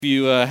If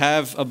you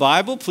have a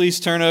Bible, please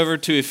turn over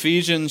to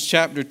Ephesians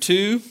chapter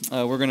 2.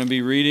 We're going to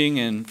be reading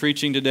and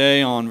preaching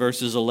today on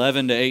verses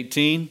 11 to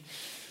 18.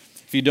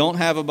 If you don't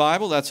have a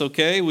Bible, that's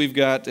okay. We've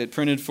got it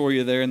printed for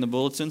you there in the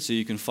bulletin so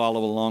you can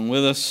follow along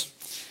with us.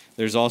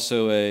 There's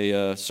also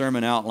a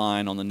sermon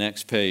outline on the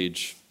next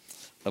page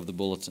of the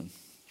bulletin.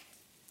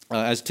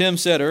 As Tim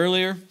said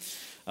earlier,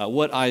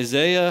 what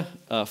Isaiah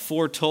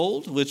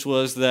foretold, which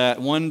was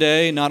that one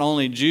day not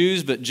only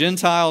Jews but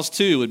Gentiles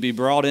too would be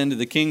brought into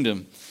the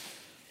kingdom.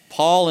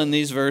 Paul in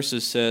these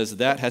verses says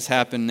that has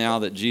happened now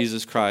that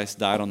Jesus Christ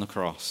died on the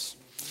cross.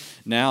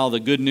 Now the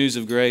good news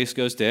of grace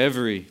goes to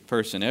every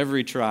person,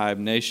 every tribe,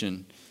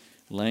 nation,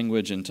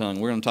 language, and tongue.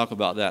 We're going to talk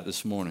about that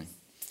this morning.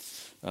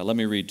 Let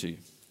me read to you.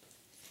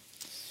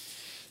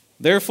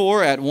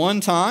 Therefore, at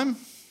one time,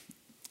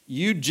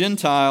 you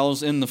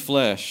Gentiles in the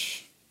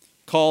flesh,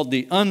 called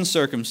the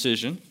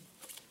uncircumcision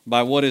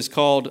by what is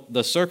called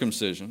the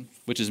circumcision,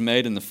 which is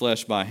made in the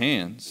flesh by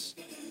hands,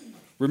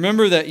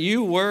 remember that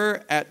you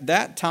were at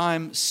that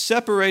time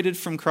separated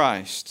from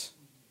Christ,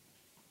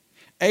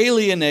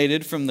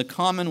 alienated from the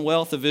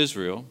commonwealth of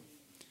Israel,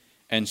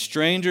 and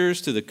strangers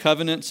to the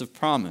covenants of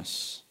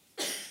promise,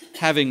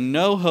 having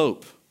no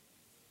hope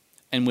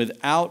and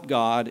without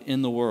God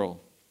in the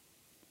world.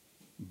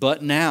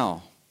 But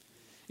now,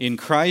 in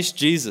Christ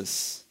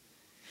Jesus,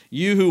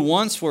 you who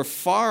once were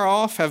far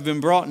off have been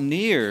brought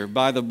near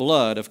by the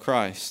blood of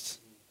Christ.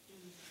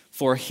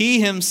 For he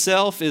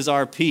himself is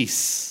our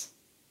peace,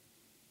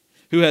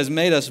 who has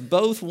made us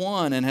both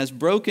one and has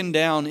broken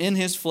down in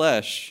his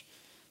flesh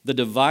the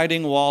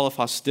dividing wall of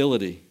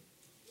hostility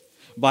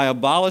by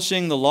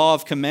abolishing the law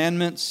of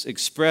commandments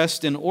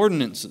expressed in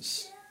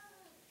ordinances,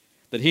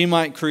 that he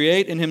might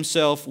create in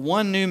himself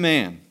one new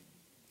man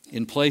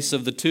in place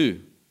of the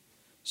two,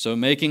 so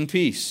making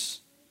peace,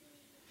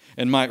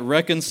 and might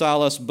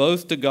reconcile us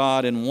both to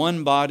God in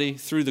one body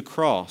through the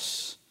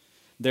cross,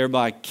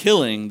 thereby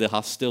killing the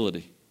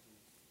hostility.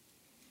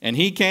 And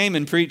he came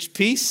and preached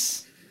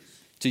peace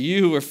to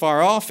you who were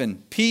far off,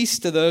 and peace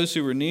to those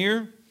who were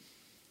near.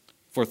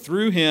 For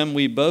through him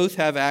we both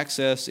have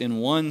access in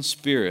one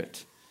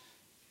Spirit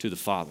to the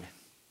Father.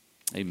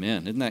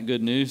 Amen. Isn't that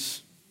good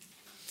news?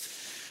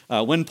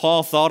 When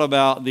Paul thought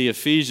about the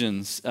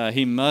Ephesians,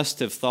 he must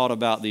have thought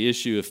about the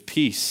issue of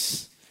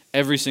peace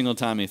every single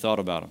time he thought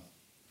about them.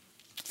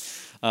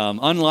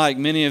 Unlike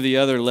many of the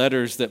other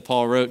letters that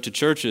Paul wrote to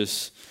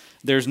churches,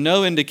 there's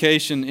no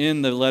indication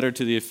in the letter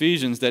to the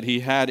Ephesians that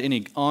he had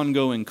any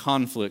ongoing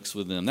conflicts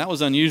with them. That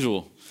was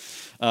unusual.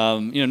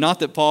 Not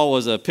that Paul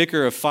was a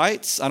picker of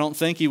fights. I don't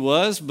think he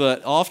was,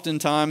 but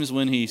oftentimes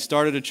when he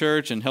started a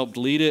church and helped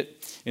lead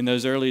it in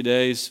those early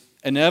days,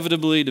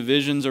 inevitably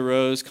divisions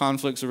arose,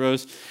 conflicts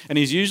arose, and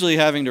he's usually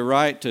having to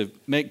write to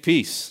make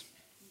peace.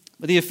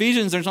 But the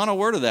Ephesians, there's not a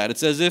word of that.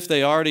 It's as if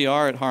they already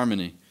are at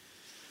harmony.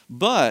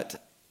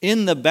 But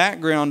in the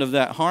background of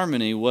that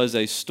harmony was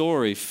a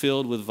story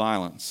filled with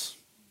violence.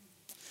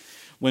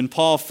 When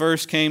Paul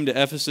first came to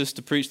Ephesus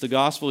to preach the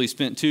gospel, he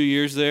spent 2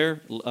 years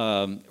there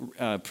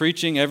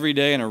preaching every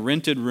day in a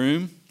rented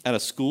room at a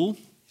school.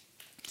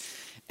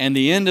 And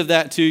the end of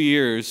that 2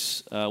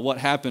 years, what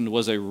happened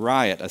was a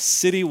riot, a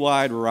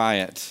citywide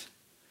riot,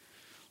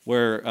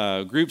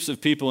 where groups of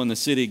people in the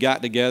city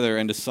got together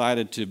and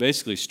decided to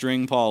basically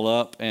string Paul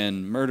up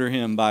and murder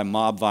him by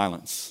mob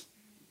violence.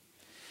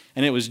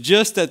 And it was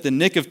just at the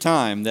nick of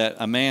time that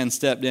a man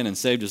stepped in and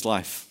saved his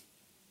life.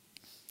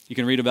 You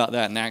can read about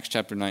that in Acts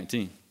chapter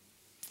 19.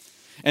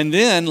 And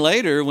then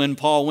later, when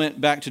Paul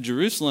went back to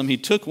Jerusalem, he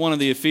took one of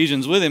the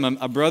Ephesians with him,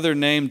 a brother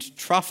named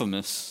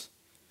Trophimus.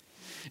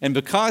 And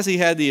because he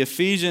had the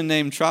Ephesian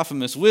named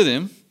Trophimus with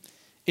him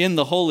in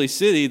the holy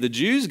city, the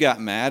Jews got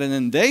mad, and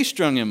then they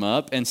strung him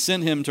up and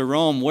sent him to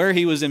Rome, where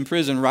he was in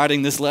prison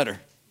writing this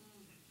letter.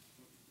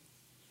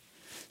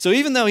 So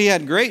even though he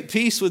had great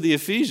peace with the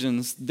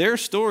Ephesians, their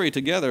story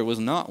together was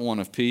not one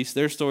of peace.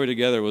 Their story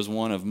together was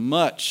one of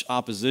much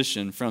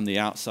opposition from the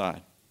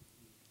outside.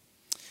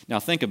 Now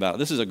think about it.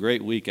 This is a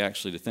great week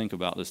actually to think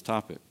about this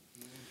topic.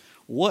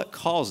 What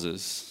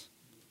causes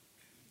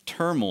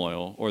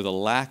turmoil or the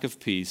lack of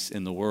peace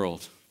in the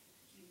world?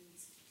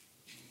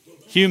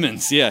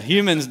 Humans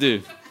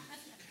do.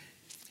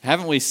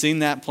 Haven't we seen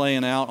that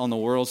playing out on the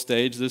world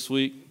stage this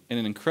week? In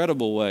an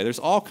incredible way. There's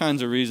all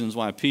kinds of reasons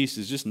why peace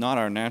is just not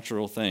our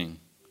natural thing.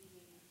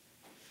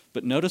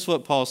 But notice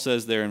what Paul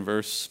says there in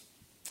verse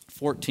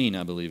 14,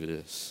 I believe it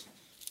is.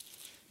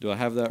 Do I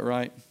have that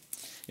right?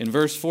 In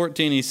verse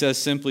 14, he says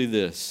simply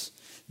this: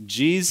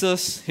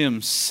 Jesus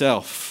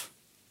himself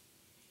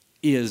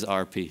is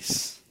our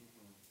peace.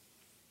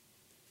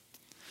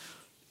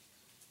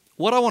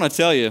 What I want to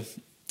tell you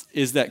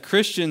is that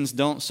Christians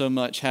don't so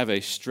much have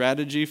a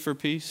strategy for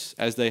peace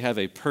as they have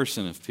a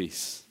person of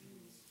peace.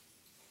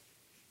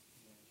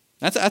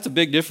 That's a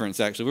big difference,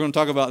 actually. We're going to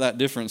talk about that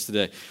difference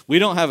today. We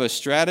don't have a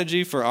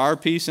strategy for our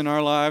peace in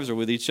our lives or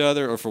with each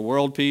other or for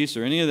world peace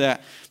or any of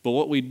that. But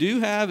what we do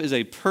have is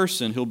a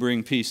person who'll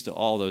bring peace to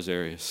all those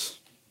areas.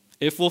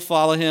 If we'll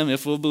follow him,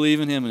 if we'll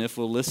believe in him, and if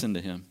we'll listen to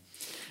him.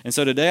 And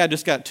so today I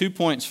just got 2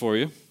 points for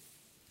you.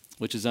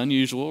 which is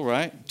unusual,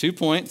 right? 2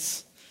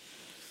 points.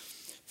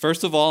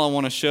 First of all, I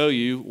want to show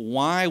you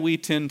why we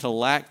tend to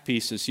lack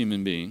peace as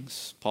human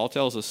beings. Paul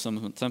tells us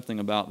something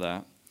about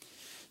that.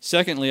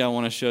 Secondly, I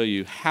want to show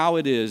you how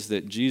it is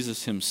that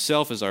Jesus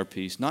himself is our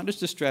peace, not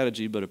just a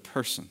strategy, but a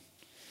person.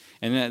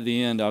 And at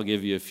the end, I'll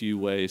give you a few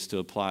ways to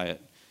apply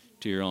it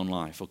to your own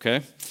life, okay?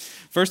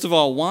 First of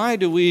all, why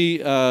do we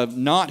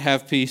not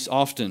have peace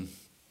often?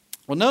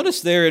 Well,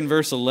 notice there in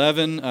verse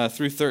 11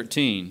 through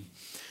 13,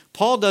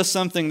 Paul does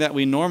something that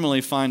we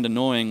normally find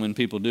annoying when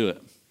people do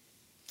it.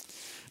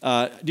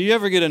 Do you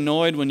ever get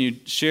annoyed when you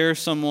share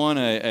someone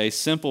a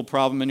simple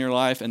problem in your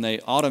life and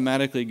they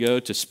automatically go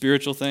to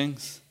spiritual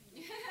things?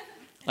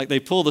 Like they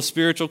pull the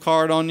spiritual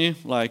card on you.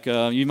 Like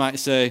you might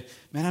say,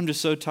 man, I'm just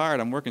so tired.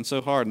 I'm working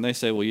so hard. And they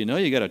say, well,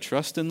 you got to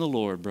trust in the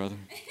Lord, brother.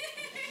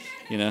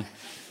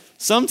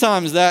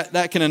 Sometimes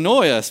that can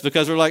annoy us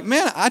because we're like,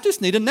 man, I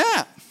just need a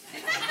nap.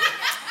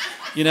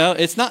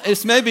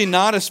 It's maybe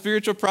not a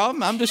spiritual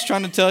problem. I'm just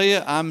trying to tell you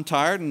I'm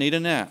tired and need a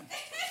nap.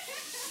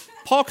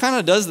 Paul kind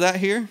of does that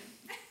here.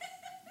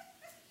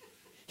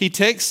 He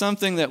takes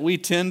something that we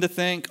tend to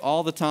think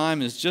all the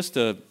time is just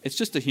a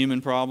human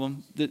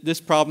problem.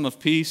 This problem of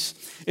peace,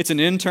 it's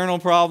an internal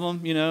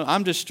problem.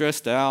 I'm just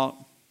stressed out.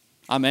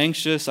 I'm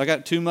anxious. I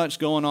got too much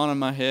going on in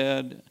my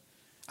head.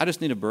 I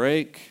just need a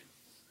break.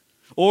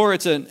 Or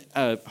it's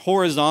a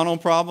horizontal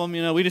problem.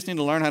 We just need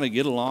to learn how to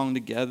get along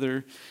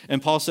together.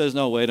 And Paul says,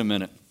 no, wait a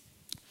minute.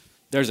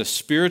 There's a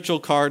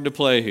spiritual card to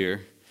play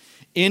here.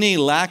 Any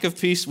lack of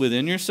peace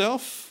within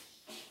yourself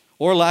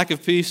or lack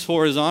of peace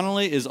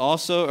horizontally is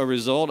also a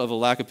result of a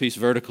lack of peace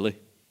vertically,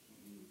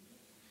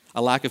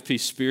 a lack of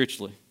peace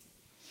spiritually.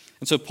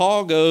 And so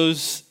Paul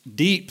goes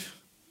deep.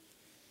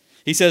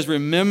 He says,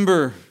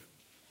 remember,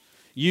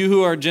 you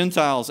who are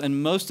Gentiles,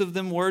 and most of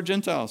them were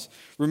Gentiles.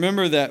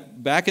 Remember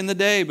that back in the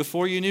day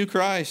before you knew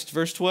Christ,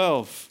 verse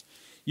 12,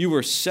 you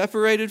were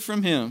separated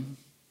from him.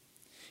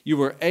 You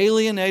were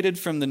alienated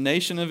from the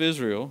nation of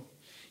Israel.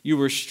 You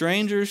were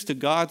strangers to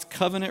God's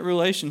covenant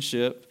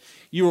relationship.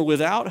 You were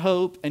without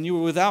hope, and you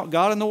were without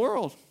God in the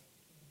world.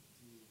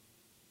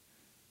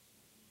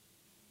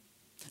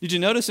 Did you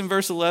notice in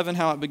verse 11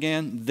 how it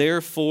began?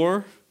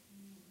 Therefore,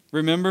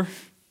 remember?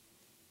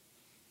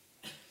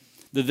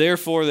 The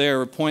therefore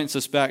there points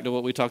us back to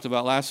what we talked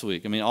about last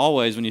week.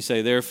 Always when you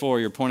say therefore,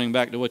 you're pointing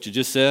back to what you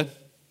just said.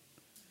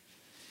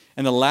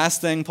 And the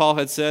last thing Paul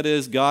had said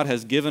is God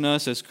has given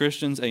us as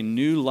Christians a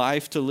new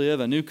life to live,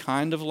 a new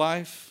kind of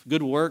life,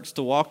 good works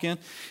to walk in.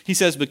 He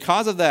says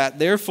because of that,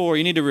 therefore,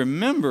 you need to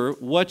remember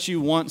what you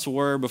once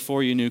were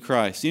before you knew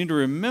Christ. You need to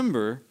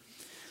remember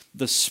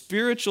the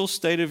spiritual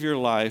state of your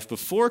life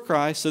before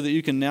Christ so that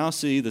you can now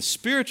see the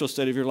spiritual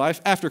state of your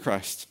life after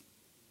Christ.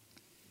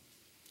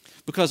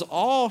 Because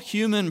all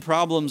human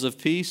problems of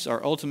peace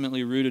are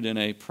ultimately rooted in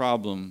a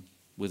problem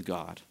with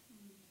God.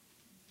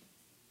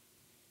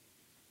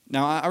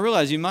 Now, I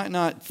realize you might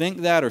not think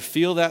that or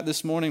feel that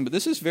this morning, but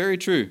this is very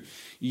true.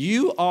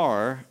 You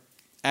are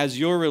as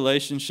your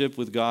relationship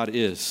with God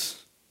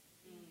is.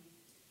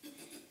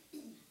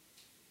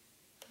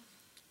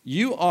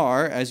 You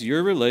are as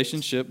your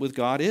relationship with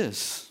God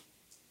is.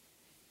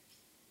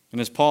 And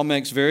as Paul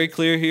makes very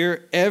clear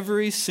here,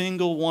 every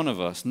single one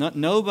of us,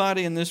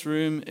 nobody in this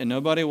room and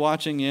nobody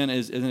watching in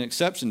is an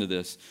exception to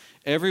this.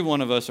 Every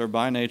one of us are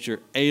by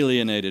nature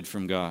alienated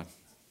from God.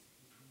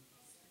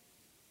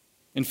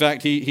 In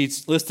fact,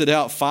 he's listed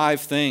out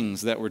 5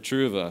 things that were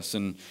true of us.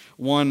 And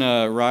one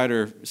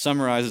writer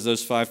summarizes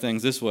those 5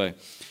 things this way.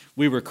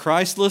 We were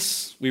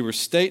Christless, we were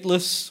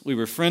stateless, we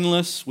were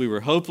friendless, we were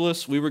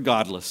hopeless, we were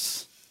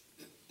godless.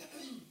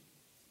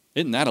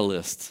 Isn't that a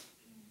list?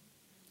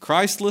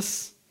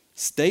 Christless,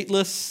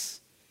 stateless,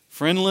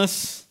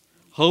 friendless,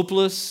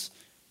 hopeless,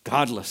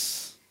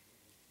 godless.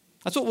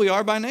 That's what we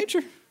are by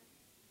nature.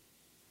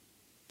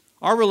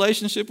 Our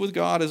relationship with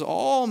God is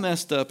all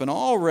messed up and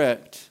all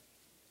wrecked.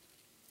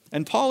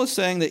 And Paul is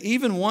saying that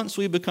even once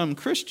we become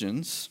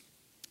Christians,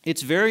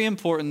 it's very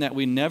important that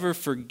we never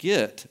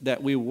forget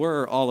that we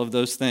were all of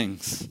those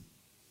things.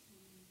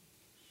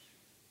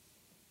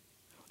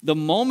 The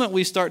moment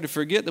we start to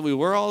forget that we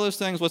were all those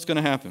things, what's going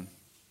to happen?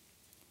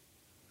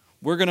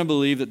 We're going to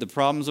believe that the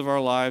problems of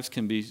our lives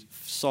can be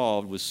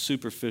solved with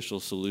superficial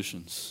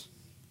solutions,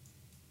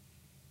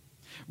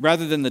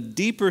 rather than the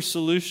deeper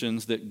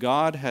solutions that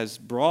God has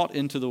brought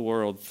into the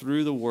world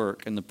through the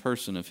work and the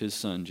person of his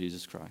Son,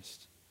 Jesus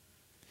Christ.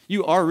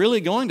 You are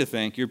really going to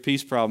think your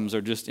peace problems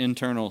are just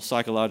internal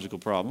psychological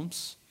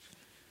problems.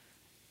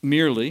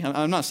 Merely.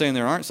 I'm not saying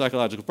there aren't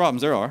psychological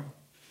problems. There are.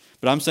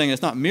 But I'm saying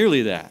it's not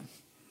merely that.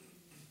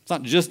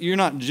 You're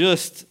not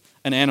just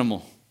an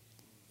animal.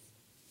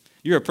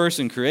 You're a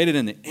person created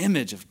in the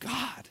image of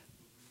God.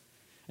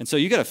 And so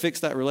you got to fix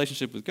that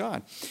relationship with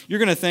God. You're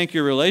going to think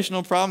your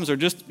relational problems are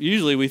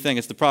usually we think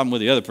it's the problem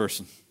with the other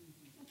person.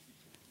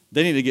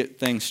 They need to get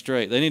things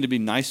straight. They need to be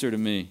nicer to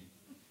me.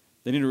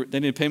 They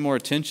need to pay more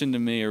attention to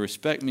me or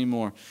respect me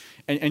more.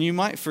 And you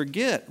might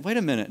forget, wait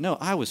a minute, no,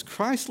 I was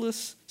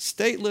Christless,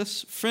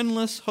 stateless,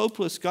 friendless,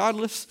 hopeless,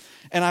 godless,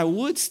 and I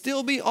would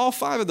still be all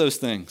 5 of those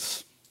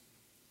things.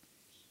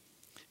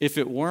 if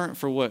it weren't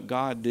for what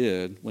God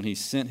did when he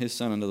sent his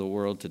son into the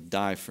world to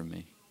die for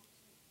me.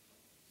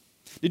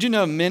 Did you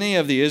know many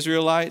of the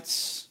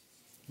Israelites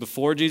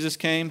before Jesus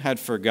came had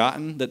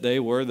forgotten that they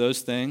were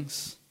those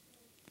things?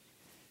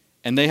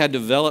 And they had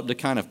developed a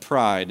kind of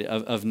pride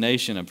of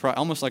nation, a pride,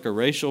 almost like a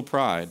racial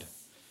pride.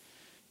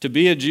 To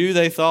be a Jew,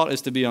 they thought,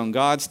 is to be on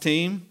God's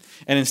team.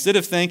 And instead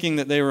of thinking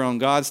that they were on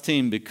God's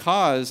team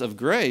because of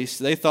grace,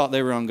 they thought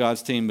they were on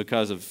God's team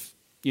because of,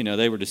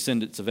 they were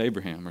descendants of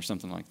Abraham or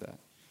something like that.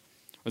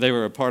 Or they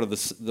were a part of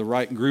the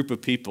right group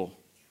of people,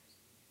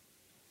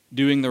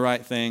 doing the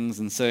right things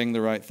and saying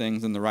the right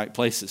things in the right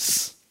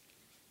places.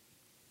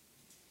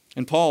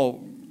 And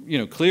Paul,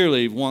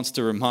 clearly wants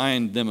to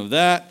remind them of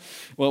that.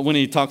 Well, when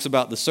he talks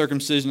about the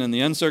circumcision and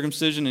the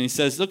uncircumcision, and he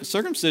says, look,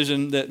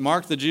 circumcision that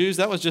marked the Jews,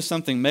 that was just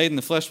something made in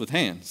the flesh with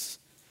hands.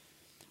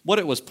 What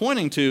it was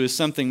pointing to is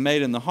something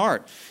made in the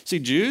heart. See,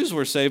 Jews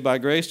were saved by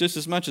grace just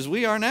as much as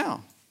we are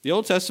now. The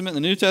Old Testament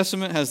and the New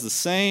Testament has the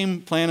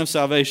same plan of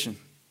salvation.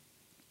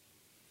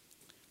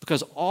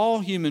 Because all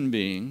human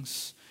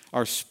beings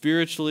are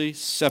spiritually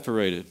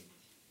separated.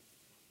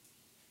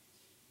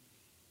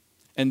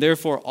 And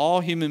therefore, all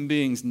human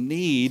beings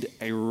need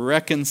a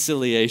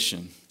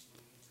reconciliation,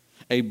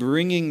 a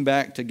bringing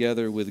back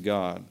together with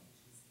God.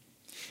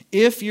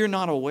 If you're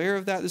not aware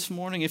of that this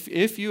morning,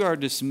 if you are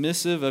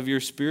dismissive of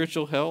your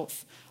spiritual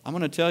health, I'm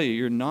going to tell you,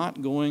 you're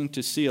not going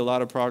to see a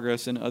lot of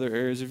progress in other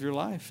areas of your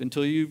life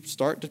until you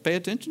start to pay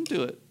attention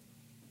to it.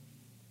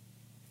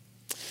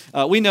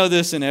 We know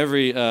this in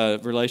every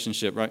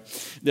relationship, right?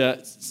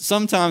 That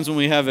sometimes when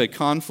we have a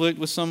conflict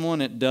with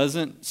someone, it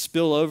doesn't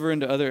spill over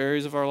into other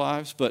areas of our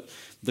lives. But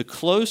the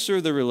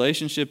closer the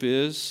relationship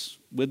is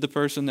with the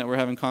person that we're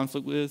having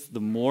conflict with,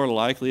 the more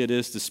likely it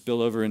is to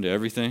spill over into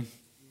everything.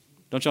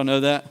 Don't y'all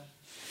know that?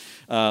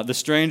 The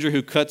stranger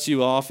who cuts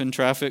you off in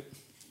traffic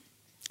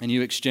and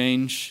you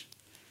exchange,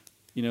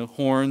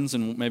 horns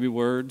and maybe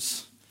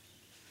words,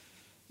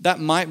 that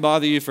might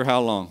bother you for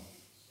how long?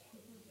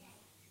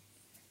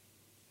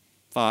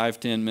 5,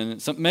 10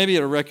 minutes. Maybe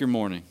it'll wreck your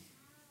morning.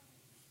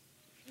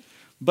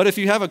 But if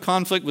you have a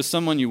conflict with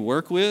someone you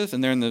work with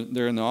and they're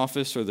in the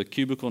office or the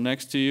cubicle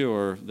next to you,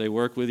 or they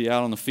work with you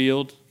out on the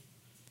field,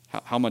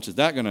 how much is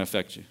that going to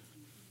affect you?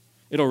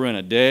 It'll run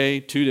a day,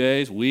 2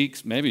 days,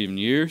 weeks, maybe even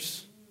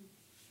years.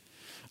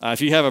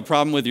 If you have a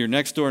problem with your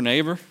next door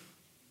neighbor,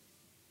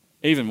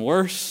 even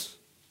worse.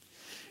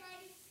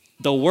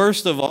 The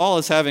worst of all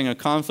is having a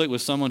conflict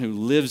with someone who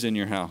lives in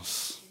your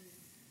house.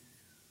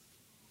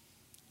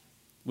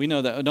 We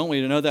know that, don't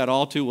we know that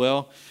all too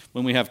well?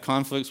 When we have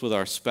conflicts with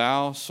our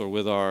spouse or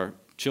with our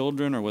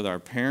children or with our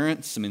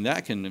parents,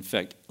 that can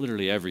affect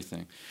literally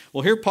everything.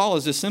 Well, here Paul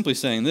is just simply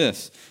saying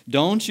this.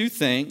 Don't you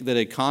think that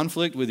a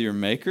conflict with your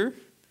maker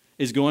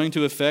is going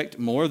to affect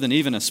more than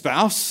even a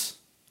spouse?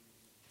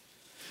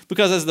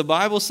 Because as the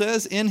Bible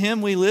says, in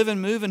him we live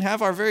and move and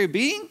have our very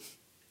being.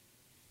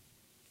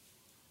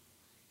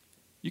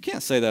 You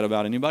can't say that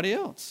about anybody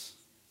else.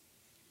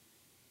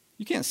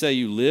 You can't say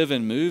you live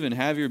and move and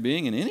have your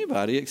being in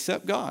anybody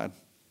except God.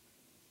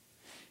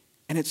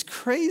 And it's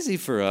crazy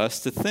for us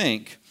to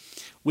think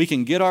we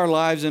can get our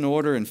lives in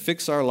order and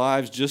fix our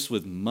lives just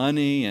with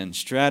money and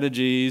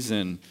strategies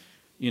and,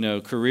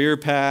 career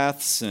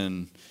paths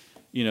and,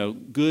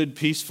 good,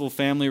 peaceful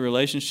family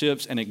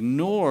relationships and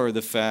ignore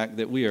the fact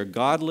that we are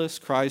godless,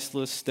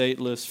 Christless,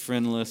 stateless,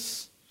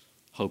 friendless,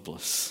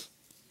 hopeless,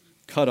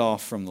 cut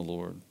off from the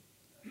Lord.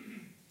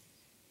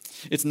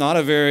 It's not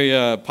a very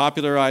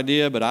popular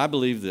idea, but I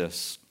believe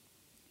this.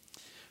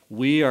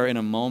 We are in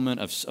a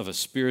moment of a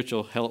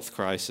spiritual health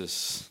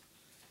crisis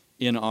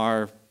in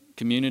our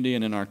community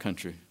and in our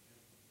country.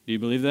 Do you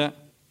believe that?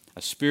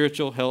 A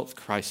spiritual health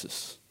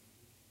crisis.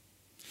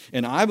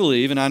 And I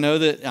believe, and I know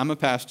that I'm a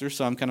pastor,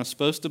 so I'm kind of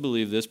supposed to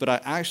believe this, but I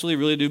actually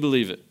really do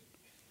believe it.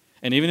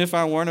 And even if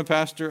I weren't a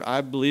pastor, I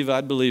believe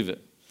I'd believe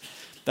it.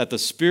 That the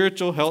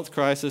spiritual health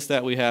crisis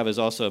that we have is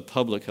also a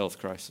public health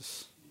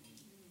crisis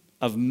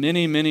of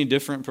many, many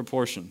different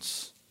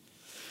proportions.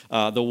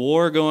 The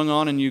war going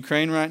on in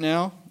Ukraine right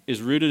now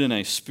is rooted in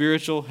a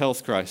spiritual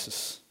health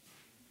crisis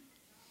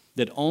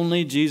that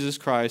only Jesus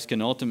Christ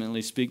can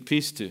ultimately speak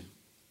peace to.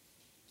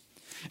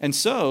 And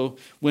so,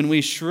 when we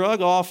shrug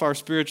off our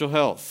spiritual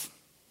health,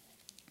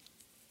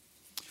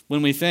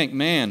 when we think,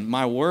 man,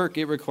 my work,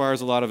 it requires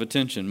a lot of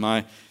attention.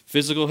 My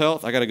physical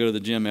health, I got to go to the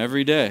gym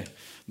every day.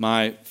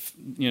 My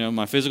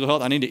physical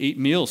health, I need to eat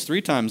meals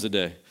 3 times a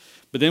day.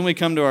 But then we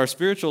come to our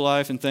spiritual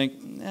life and think,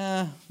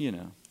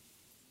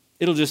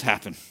 it'll just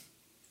happen.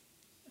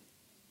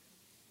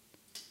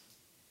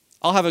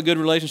 I'll have a good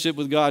relationship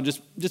with God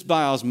just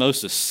by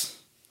osmosis.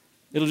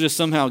 It'll just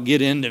somehow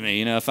get into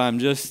me. If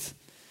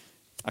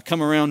I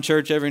come around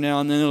church every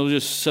now and then, it'll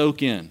just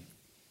soak in.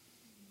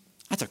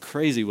 That's a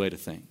crazy way to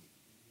think.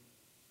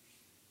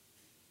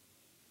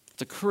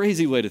 It's a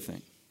crazy way to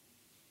think,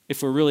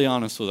 if we're really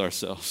honest with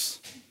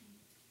ourselves.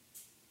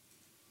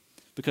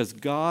 Because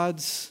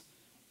God's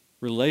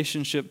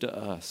relationship to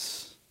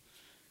us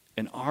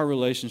and our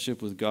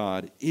relationship with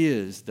God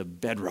is the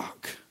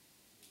bedrock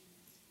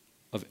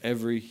of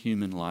every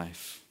human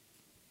life.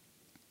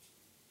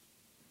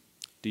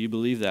 Do you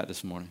believe that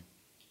this morning?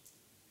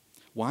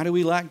 Why do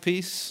we lack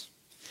peace?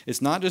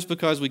 It's not just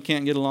because we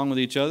can't get along with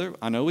each other.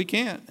 I know we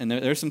can't, and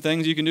there's some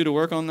things you can do to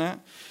work on that.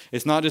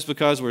 It's not just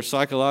because we're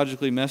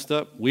psychologically messed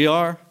up. We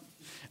are,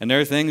 and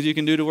there are things you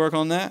can do to work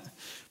on that.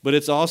 But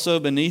it's also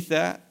beneath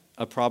that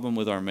a problem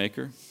with our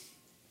Maker.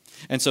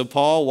 And so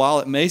Paul, while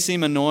it may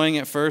seem annoying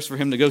at first for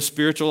him to go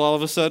spiritual all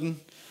of a sudden,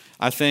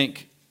 I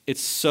think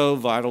it's so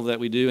vital that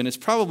we do. And it's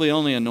probably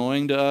only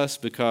annoying to us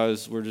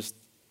because we're just,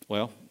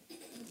 well,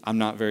 I'm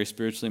not very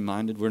spiritually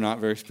minded. We're not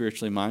very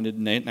spiritually minded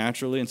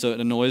naturally, and so it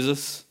annoys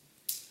us.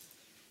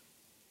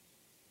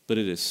 But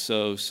it is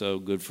so, so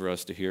good for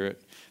us to hear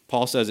it.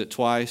 Paul says it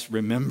twice.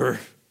 Remember.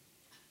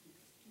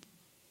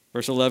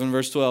 Verse 11,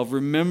 verse 12.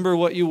 Remember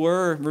what you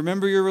were.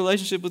 Remember your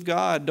relationship with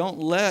God. Don't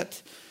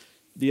let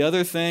the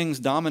other things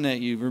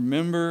dominate you.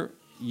 Remember,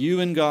 you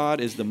and God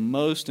is the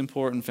most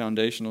important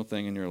foundational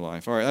thing in your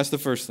life. All right, that's the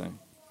first thing.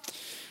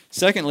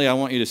 Secondly, I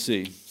want you to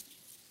see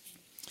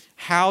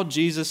how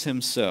Jesus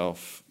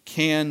himself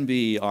can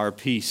be our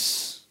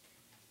peace.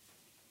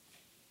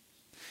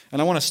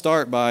 And I want to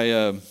start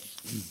by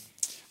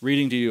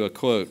reading to you a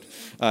quote.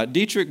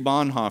 Dietrich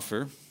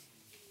Bonhoeffer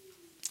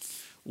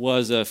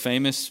was a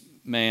famous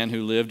man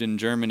who lived in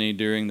Germany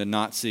during the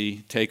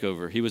Nazi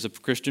takeover. He was a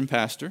Christian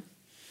pastor,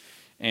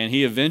 and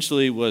he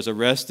eventually was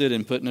arrested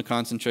and put in a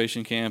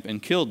concentration camp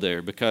and killed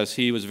there because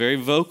he was very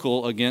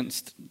vocal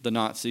against the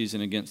Nazis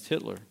and against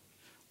Hitler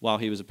while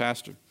he was a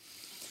pastor.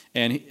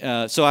 And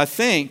so I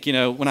think,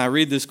 when I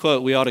read this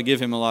quote, we ought to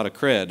give him a lot of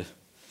cred.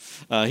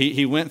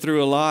 He went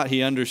through a lot.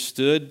 He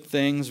understood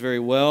things very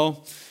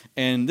well.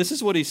 And this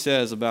is what he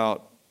says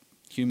about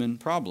human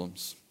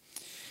problems.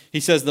 He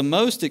says, the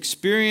most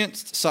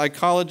experienced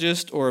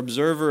psychologist or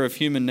observer of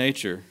human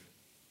nature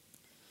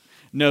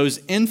knows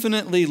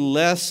infinitely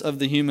less of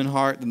the human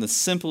heart than the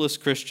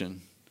simplest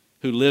Christian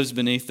who lives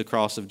beneath the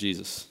cross of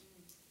Jesus.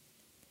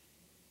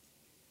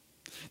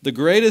 The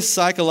greatest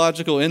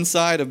psychological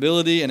insight,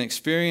 ability, and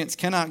experience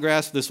cannot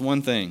grasp this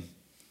one thing: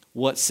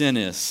 what sin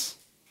is.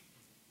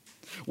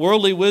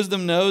 Worldly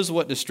wisdom knows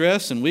what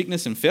distress and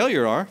weakness and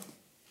failure are,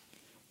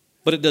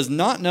 but it does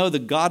not know the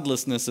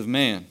godlessness of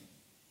man.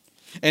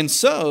 And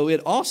so it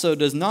also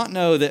does not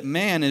know that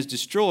man is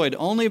destroyed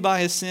only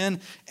by his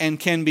sin and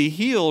can be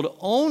healed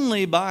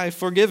only by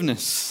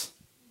forgiveness.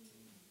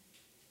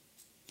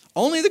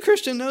 Only the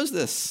Christian knows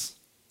this.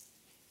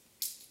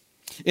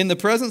 In the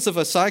presence of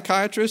a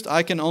psychiatrist,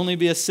 I can only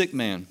be a sick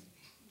man.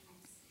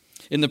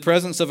 In the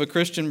presence of a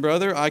Christian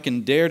brother, I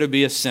can dare to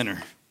be a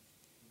sinner.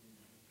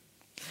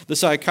 The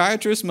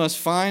psychiatrist must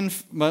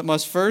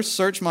first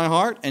search my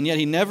heart, and yet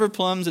he never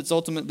plumbs its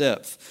ultimate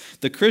depth.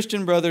 The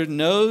Christian brother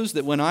knows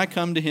that when I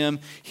come to him,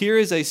 here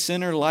is a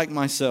sinner like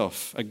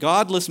myself, a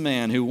godless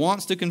man who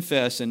wants to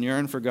confess and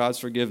yearn for God's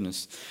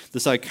forgiveness. The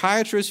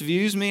psychiatrist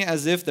views me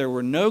as if there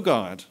were no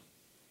God,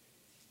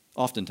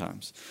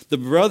 oftentimes. The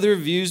brother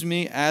views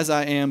me as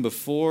I am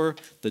before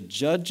the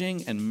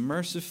judging and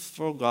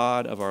merciful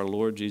God of our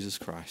Lord Jesus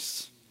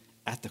Christ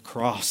at the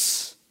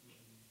cross.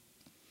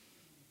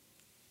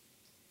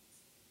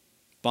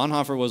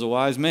 Bonhoeffer was a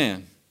wise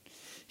man.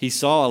 He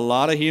saw a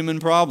lot of human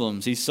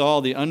problems. He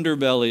saw the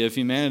underbelly of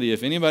humanity,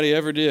 if anybody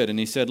ever did. And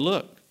he said,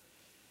 look,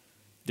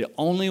 the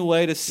only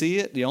way to see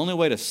it, the only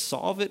way to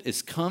solve it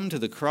is come to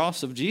the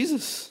cross of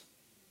Jesus.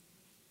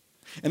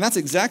 And that's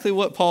exactly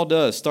what Paul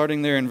does,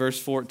 starting there in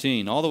verse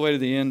 14, all the way to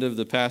the end of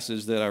the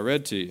passage that I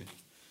read to you.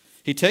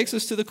 He takes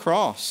us to the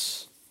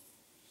cross.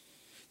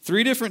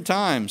 3 different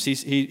times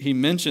he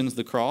mentions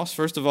the cross.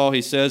 First of all,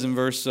 he says in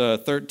verse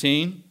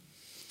 13,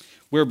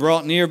 we're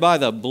brought near by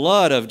the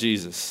blood of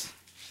Jesus.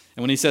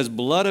 And when he says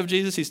blood of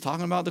Jesus, he's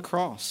talking about the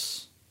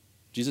cross,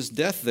 Jesus'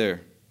 death there.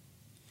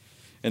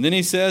 And then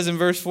he says in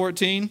verse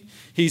 14,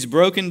 he's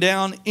broken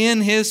down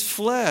in his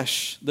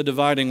flesh the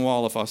dividing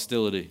wall of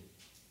hostility.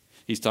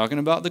 He's talking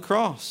about the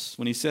cross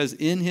when he says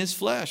in his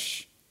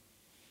flesh.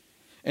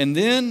 And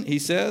then he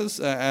says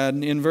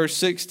in verse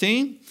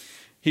 16,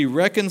 he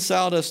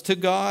reconciled us to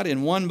God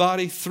in one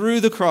body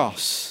through the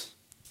cross.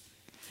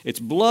 It's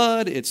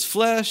blood, it's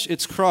flesh,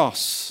 it's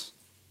cross.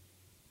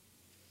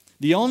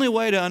 The only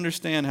way to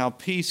understand how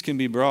peace can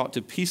be brought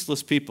to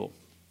peaceless people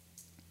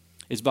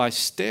is by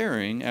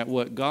staring at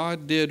what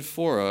God did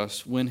for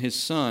us when his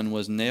son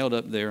was nailed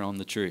up there on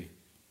the tree.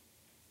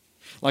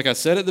 Like I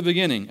said at the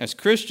beginning, as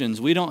Christians,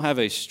 we don't have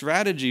a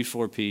strategy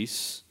for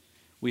peace.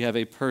 We have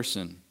a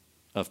person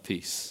of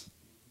peace.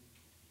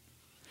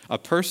 A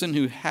person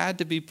who had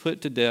to be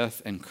put to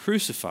death and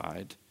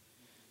crucified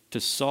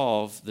to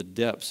solve the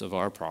depths of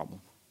our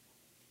problem.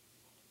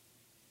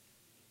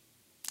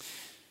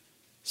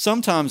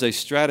 Sometimes a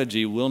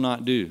strategy will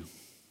not do.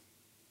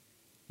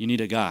 You need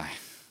a guy.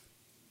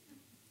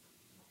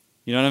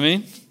 You know what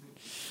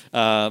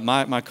I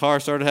mean? My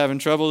car started having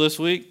trouble this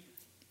week,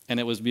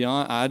 and it was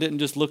beyond. I didn't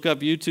just look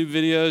up YouTube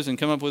videos and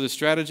come up with a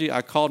strategy.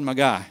 I called my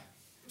guy.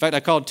 In fact, I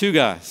called 2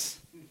 guys.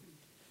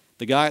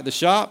 The guy at the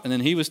shop, and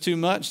then he was too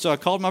much, so I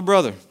called my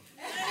brother.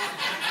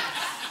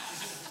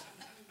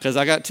 Because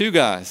I got 2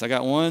 guys. I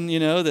got one,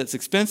 that's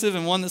expensive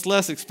and one that's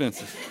less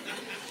expensive.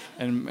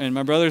 And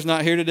my brother's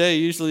not here today.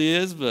 He usually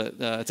is, but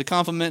it's a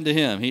compliment to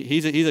him.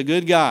 He's a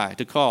good guy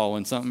to call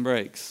when something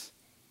breaks.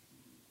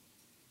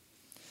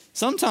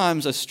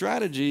 Sometimes a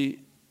strategy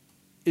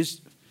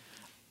is,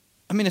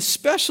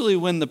 especially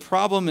when the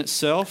problem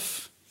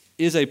itself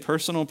is a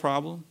personal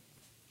problem.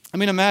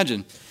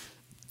 Imagine,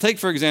 take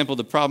for example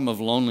the problem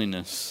of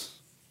loneliness.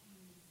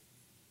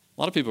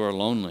 A lot of people are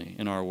lonely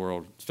in our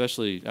world,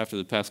 especially after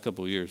the past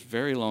couple of years,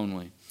 very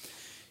lonely.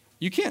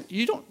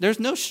 There's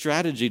no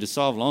strategy to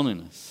solve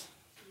loneliness.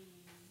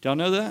 Do y'all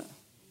know that?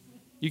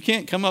 You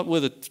can't come up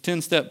with a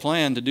 10-step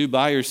plan to do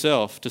by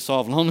yourself to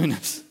solve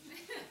loneliness.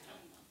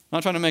 I'm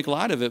not trying to make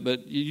light of it,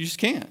 but you just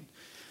can't.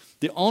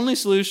 The only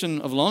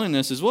solution of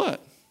loneliness is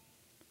what?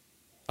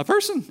 A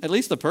person, at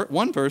least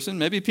one person,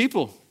 maybe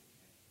people.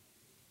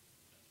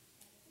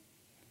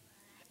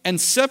 And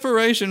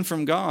separation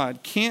from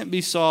God can't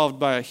be solved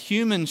by a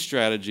human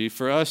strategy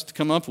for us to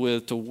come up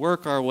with to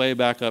work our way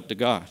back up to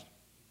God.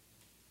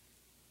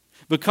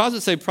 Because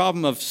it's a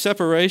problem of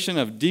separation,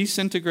 of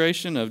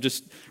disintegration, of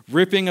just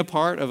ripping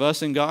apart of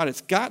us and God,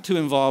 it's got to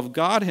involve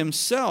God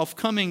himself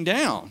coming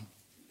down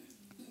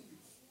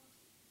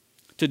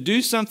to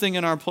do something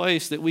in our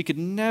place that we could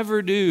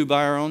never do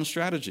by our own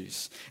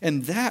strategies.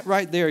 And that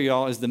right there,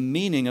 y'all, is the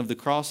meaning of the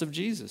cross of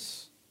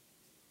Jesus.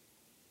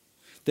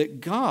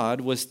 That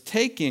God was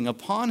taking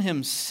upon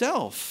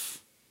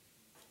himself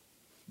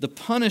the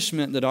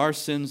punishment that our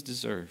sins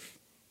deserve,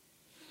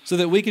 so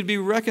that we could be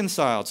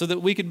reconciled, so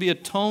that we could be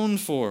atoned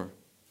for.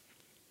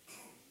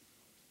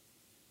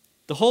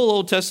 The whole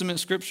Old Testament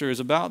scripture is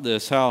about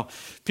this, how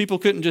people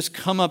couldn't just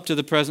come up to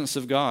the presence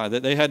of God,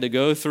 that they had to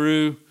go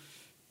through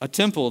a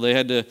temple, they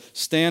had to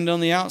stand on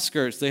the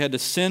outskirts, they had to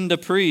send a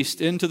priest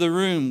into the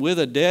room with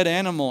a dead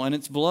animal and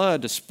its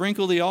blood to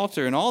sprinkle the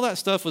altar, and all that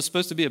stuff was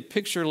supposed to be a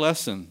picture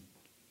lesson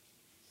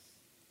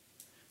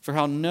for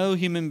how no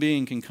human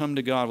being can come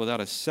to God without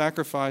a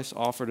sacrifice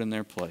offered in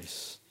their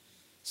place.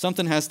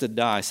 Something has to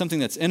die. Something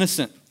that's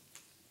innocent.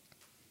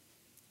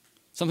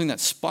 Something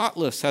that's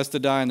spotless has to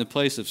die in the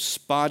place of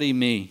spotty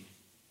me.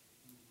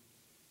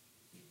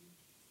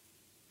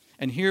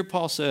 And here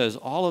Paul says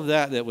all of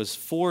that was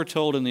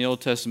foretold in the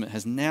Old Testament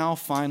has now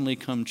finally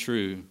come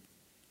true.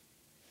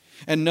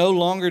 And no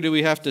longer do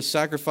we have to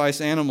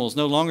sacrifice animals.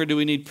 No longer do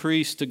we need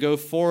priests to go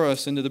for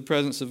us into the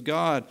presence of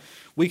God.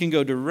 We can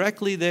go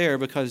directly there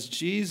because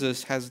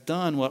Jesus has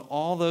done what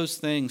all those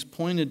things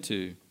pointed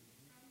to.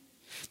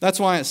 That's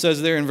why it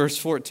says there in verse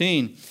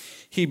 14,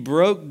 he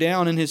broke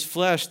down in his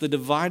flesh the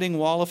dividing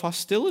wall of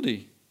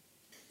hostility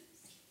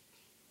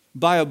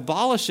by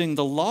abolishing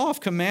the law of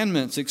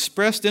commandments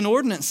expressed in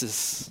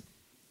ordinances.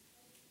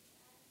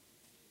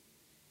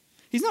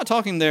 He's not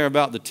talking there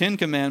about the 10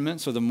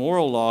 Commandments or the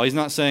moral law. He's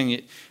not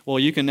saying, well,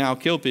 you can now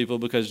kill people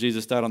because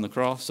Jesus died on the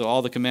cross, so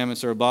all the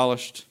commandments are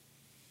abolished.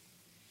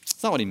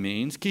 That's not what he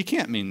means. He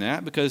can't mean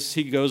that because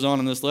he goes on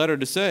in this letter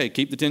to say,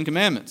 keep the 10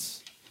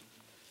 Commandments.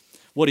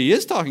 What he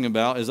is talking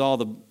about is all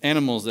the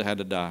animals that had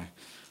to die,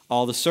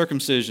 all the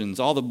circumcisions,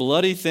 all the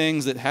bloody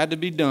things that had to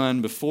be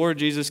done before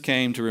Jesus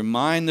came to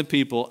remind the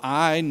people,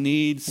 I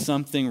need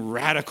something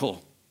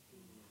radical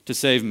to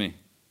save me.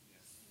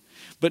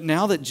 But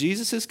now that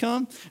Jesus has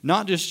come,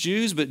 not just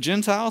Jews, but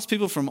Gentiles,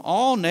 people from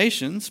all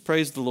nations,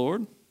 praise the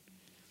Lord,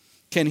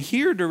 can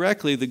hear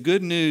directly the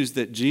good news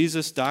that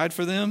Jesus died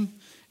for them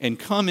and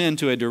come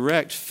into a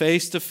direct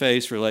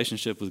face-to-face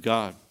relationship with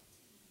God.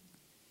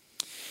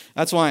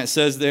 That's why it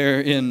says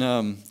there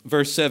in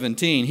verse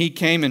 17, he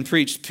came and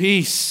preached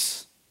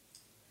peace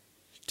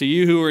to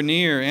you who are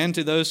near and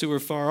to those who are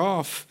far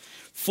off.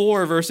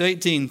 For, verse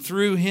 18,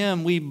 through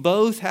him we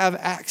both have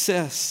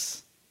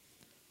access.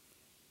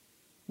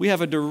 We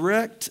have a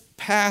direct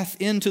path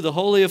into the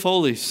Holy of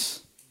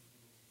Holies.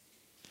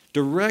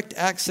 Direct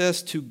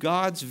access to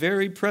God's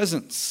very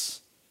presence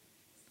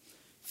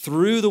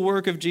through the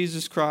work of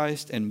Jesus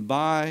Christ and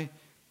by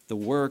the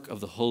work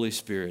of the Holy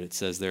Spirit, it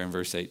says there in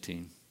verse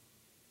 18.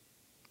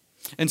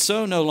 And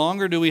so no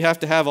longer do we have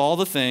to have all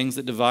the things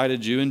that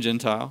divided Jew and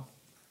Gentile.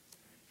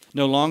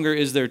 No longer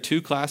is there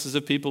two classes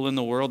of people in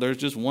the world. There's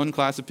just one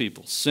class of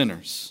people,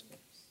 sinners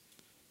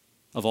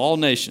of all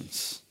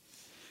nations,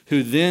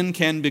 who then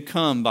can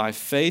become, by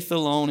faith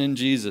alone in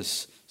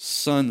Jesus,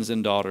 sons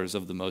and daughters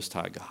of the Most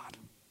High God.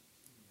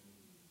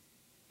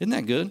 Isn't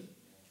that good?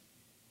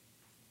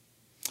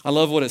 I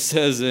love what it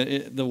says,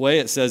 the way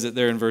it says it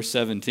there in verse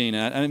 17.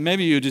 And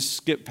maybe you just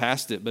skip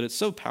past it, but it's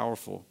so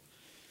powerful.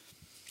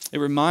 It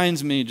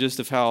reminds me just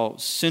of how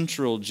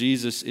central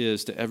Jesus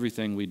is to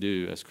everything we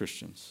do as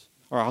Christians,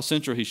 or how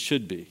central he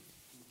should be.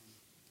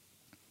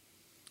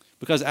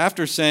 Because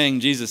after saying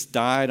Jesus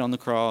died on the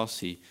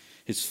cross,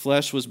 his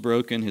flesh was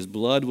broken, his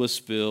blood was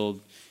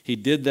spilled, he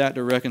did that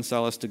to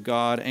reconcile us to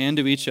God and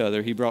to each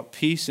other. He brought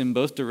peace in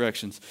both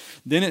directions.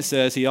 Then it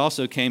says he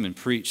also came and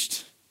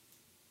preached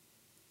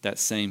that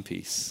same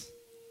peace.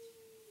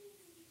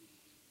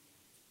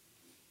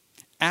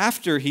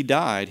 After he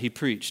died, he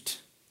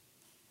preached.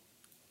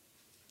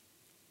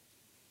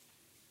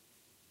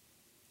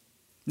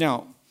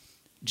 Now,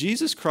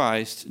 Jesus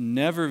Christ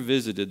never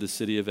visited the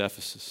city of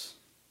Ephesus.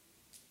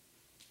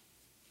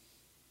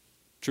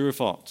 True or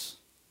false?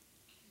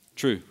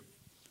 True.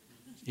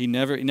 He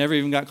never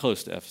even got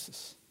close to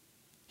Ephesus.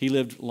 He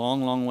lived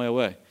long, long way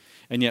away.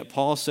 And yet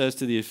Paul says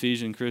to the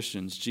Ephesian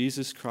Christians,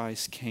 Jesus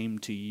Christ came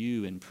to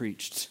you and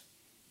preached.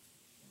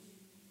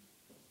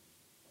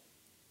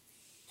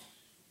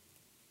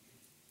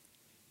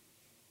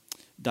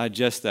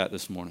 Digest that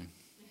this morning.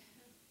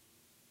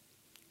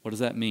 What does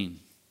that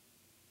mean?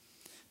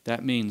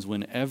 That means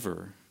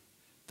whenever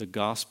the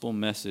gospel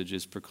message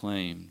is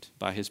proclaimed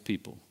by his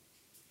people,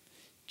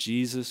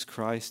 Jesus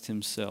Christ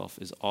himself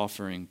is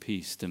offering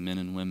peace to men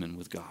and women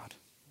with God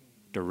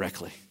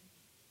directly.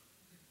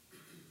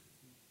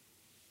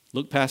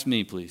 Look past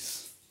me,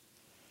 please.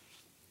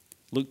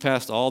 Look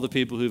past all the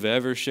people who've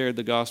ever shared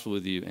the gospel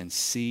with you and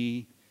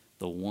see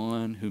the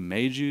one who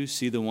made you,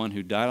 see the one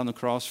who died on the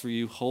cross for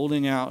you,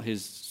 holding out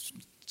his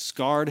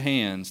scarred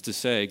hands to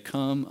say,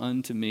 come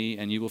unto me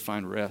and you will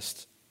find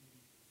rest.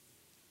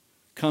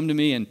 Come to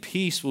me and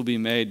peace will be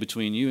made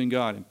between you and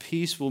God, and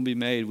peace will be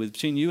made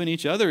between you and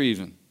each other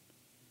even.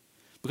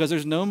 Because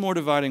there's no more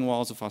dividing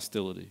walls of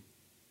hostility.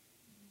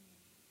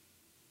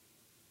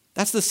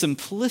 That's the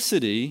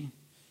simplicity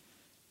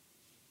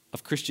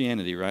of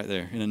Christianity right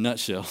there in a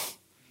nutshell.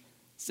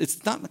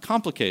 It's not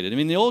complicated. I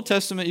mean, in the Old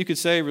Testament, you could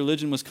say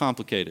religion was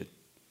complicated.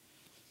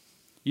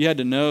 You had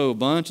to know a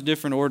bunch of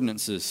different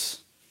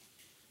ordinances,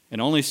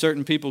 and only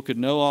certain people could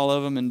know all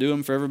of them and do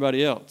them for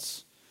everybody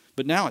else.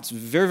 But now it's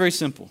very, very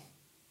simple.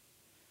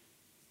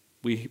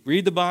 We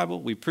read the Bible,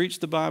 we preach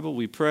the Bible,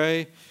 we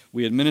pray,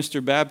 we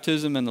administer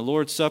baptism and the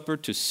Lord's Supper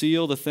to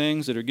seal the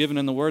things that are given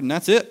in the Word, and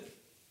that's it.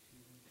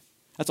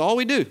 That's all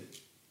we do.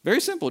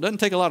 Very simple. It doesn't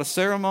take a lot of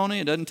ceremony.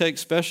 It doesn't take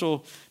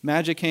special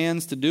magic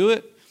hands to do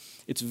it.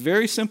 It's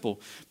very simple.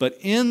 But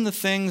in the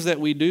things that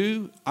we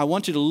do, I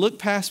want you to look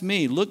past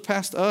me, look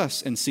past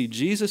us, and see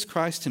Jesus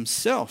Christ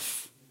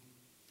himself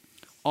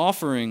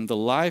offering the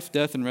life,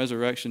 death, and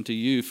resurrection to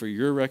you for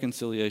your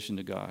reconciliation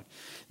to God.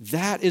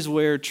 That is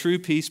where true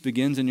peace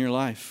begins in your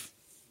life.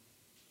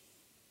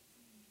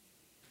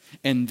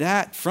 And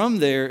that, from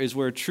there, is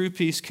where true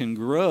peace can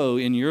grow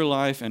in your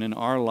life and in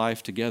our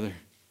life together.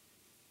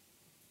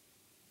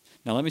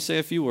 Now, let me say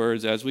a few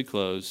words as we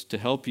close to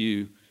help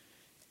you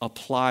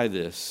apply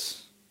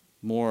this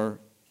more,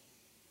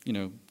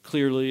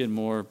 clearly and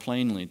more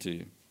plainly to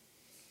you.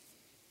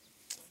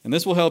 And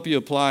this will help you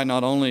apply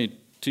not only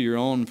to your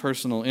own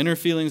personal inner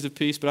feelings of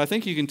peace, but I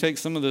think you can take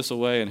some of this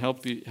away and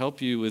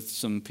help you with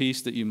some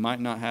peace that you might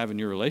not have in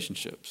your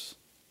relationships.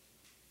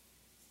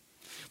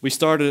 We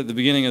started at the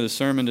beginning of the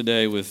sermon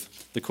today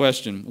with the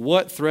question,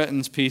 what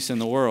threatens peace in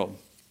the world?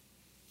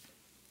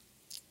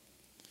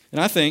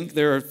 And I think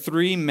there are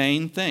three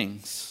main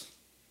things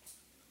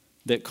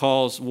that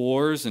cause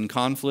wars and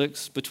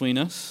conflicts between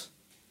us.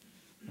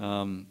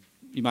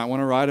 You might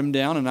want to write them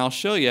down, and I'll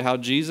show you how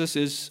Jesus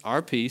is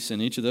our peace in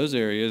each of those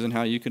areas and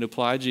how you can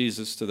apply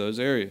Jesus to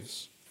those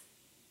areas.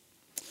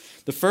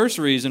 The first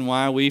reason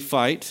why we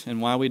fight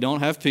and why we don't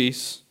have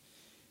peace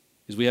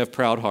is we have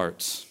proud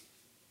hearts.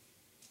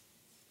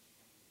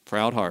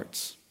 Proud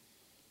hearts.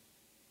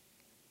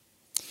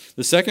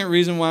 The second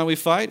reason why we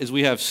fight is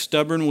we have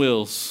stubborn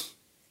wills.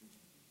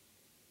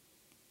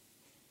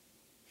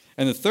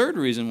 And the third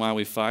reason why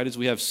we fight is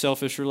we have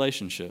selfish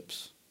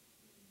relationships.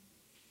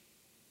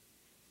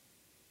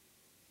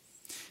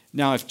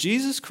 Now, if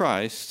Jesus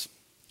Christ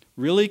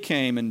really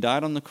came and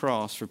died on the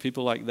cross for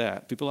people like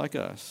that, people like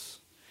us,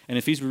 and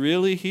if he's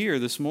really here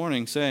this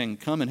morning saying,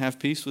 come and have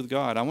peace with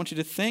God, I want you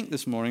to think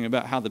this morning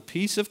about how the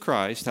peace of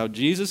Christ, how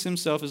Jesus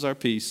himself is our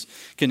peace,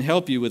 can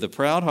help you with a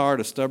proud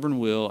heart, a stubborn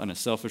will, and a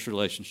selfish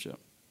relationship.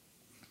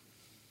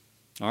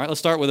 All right, let's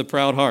start with a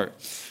proud heart.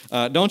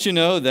 Don't you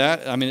know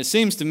that? I mean, it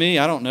seems to me,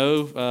 I don't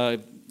know,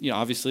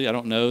 obviously I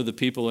don't know the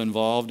people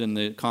involved in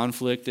the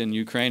conflict in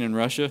Ukraine and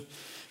Russia,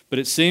 but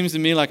it seems to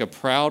me like a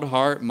proud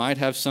heart might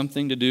have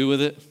something to do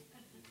with it.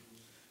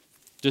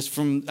 Just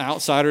from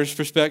outsider's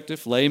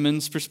perspective,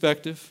 layman's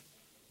perspective.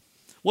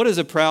 What is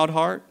a proud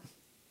heart?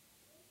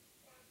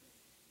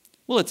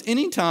 Well, it's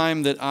any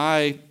time that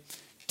I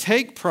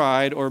take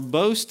pride or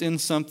boast in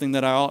something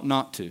that I ought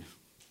not to.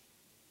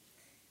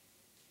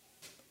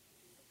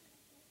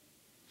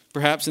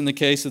 Perhaps in the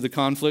case of the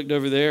conflict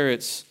over there,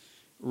 it's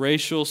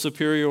racial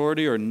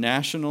superiority or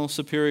national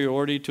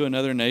superiority to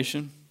another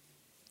nation.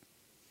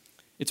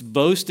 It's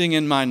boasting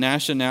in my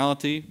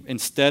nationality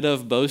instead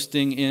of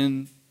boasting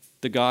in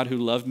the God who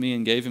loved me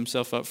and gave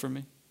himself up for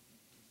me.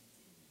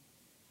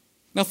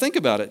 Now think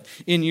about it.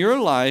 In your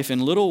life,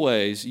 in little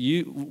ways,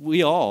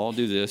 we all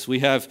do this. We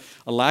have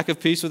a lack of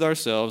peace with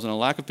ourselves and a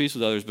lack of peace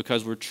with others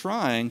because we're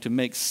trying to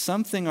make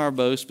something our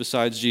boast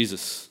besides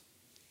Jesus.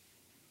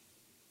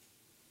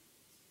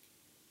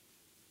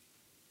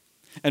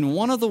 And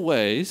one of the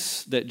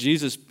ways that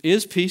Jesus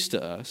is peace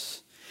to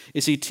us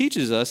is he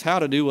teaches us how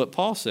to do what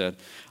Paul said.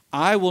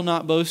 I will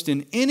not boast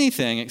in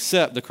anything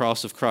except the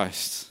cross of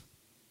Christ.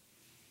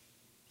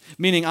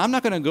 Meaning, I'm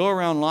not going to go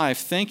around life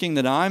thinking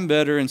that I'm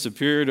better and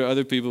superior to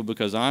other people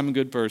because I'm a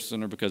good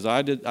person or because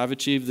I've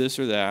achieved this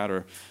or that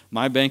or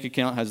my bank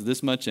account has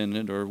this much in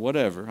it or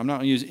whatever. I'm not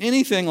going to use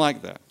anything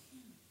like that.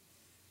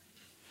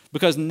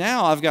 Because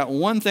now I've got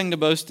one thing to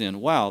boast in.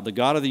 Wow, the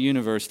God of the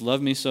universe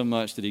loved me so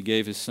much that he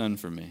gave his son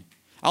for me.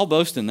 I'll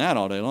boast in that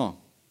all day long.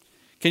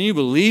 Can you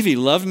believe he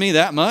loved me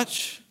that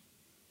much?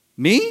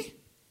 Me?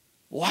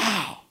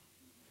 Wow.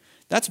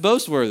 That's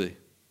boast-worthy.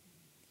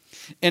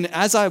 And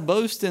as I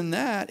boast in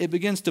that, it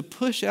begins to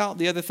push out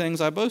the other things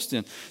I boast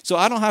in. So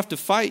I don't have to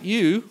fight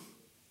you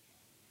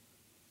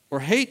or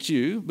hate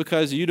you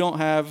because you don't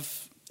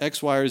have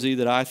X, Y, or Z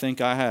that I think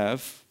I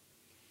have.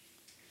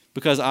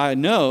 Because I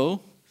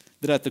know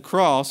that at the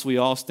cross, we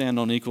all stand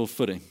on equal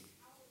footing.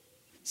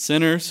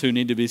 Sinners who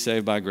need to be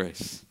saved by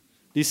grace.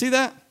 Do you see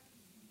that?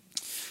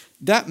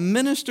 That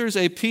ministers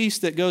a peace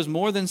that goes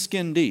more than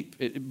skin deep.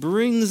 It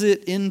brings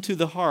it into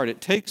the heart. It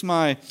takes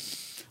my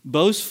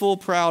boastful,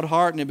 proud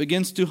heart and it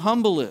begins to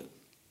humble it.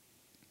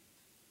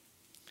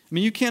 I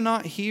mean, you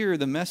cannot hear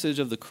the message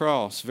of the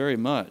cross very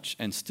much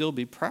and still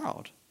be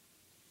proud.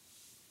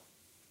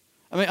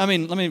 I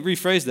mean, let me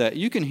rephrase that.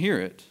 You can hear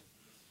it,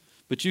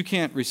 but you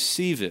can't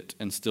receive it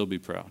and still be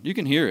proud. You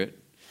can hear it.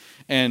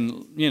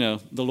 And,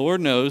 the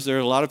Lord knows there are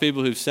a lot of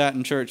people who've sat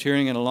in church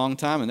hearing it a long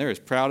time, and they're as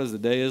proud as the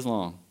day is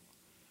long.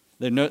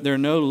 They're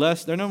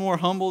no more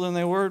humble than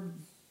they were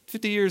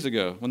 50 years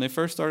ago when they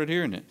first started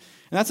hearing it.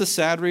 And that's a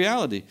sad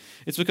reality.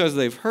 It's because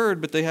they've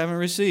heard, but they haven't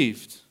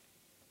received.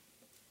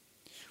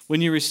 When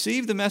you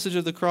receive the message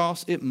of the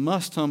cross, it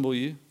must humble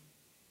you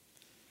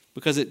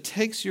because it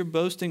takes your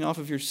boasting off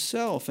of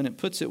yourself and it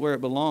puts it where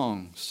it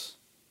belongs.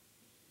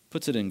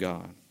 Puts it in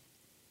God.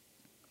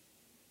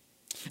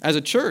 As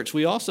a church,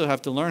 we also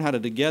have to learn how to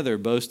together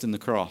boast in the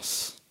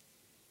cross.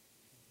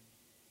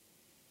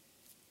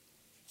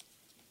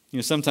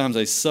 Sometimes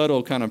a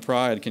subtle kind of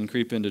pride can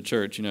creep into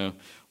church.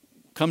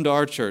 Come to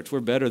our church, we're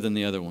better than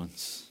the other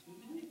ones.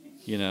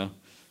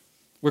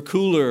 We're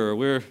cooler,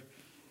 we're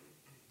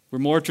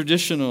more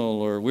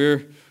traditional, or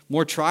we're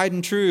more tried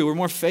and true, we're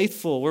more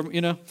faithful,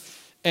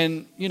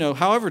 And,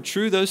 however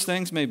true those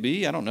things may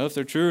be, I don't know if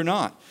they're true or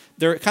not,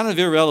 they're kind of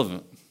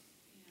irrelevant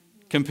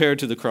compared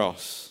to the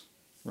cross,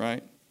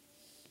 right?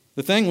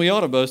 The thing we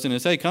ought to boast in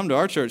is, hey, come to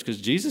our church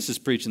because Jesus is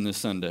preaching this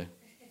Sunday.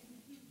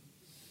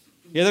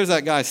 Yeah, there's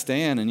that guy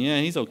Stan, and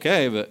yeah, he's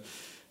okay, but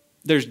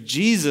there's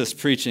Jesus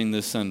preaching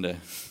this Sunday,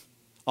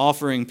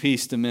 offering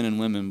peace to men and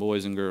women,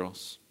 boys and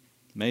girls.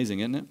 Amazing,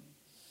 isn't it?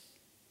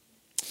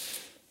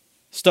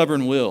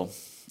 Stubborn will.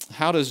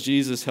 How does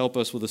Jesus help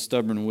us with a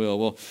stubborn will?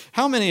 Well,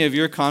 how many of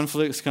your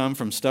conflicts come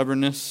from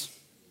stubbornness?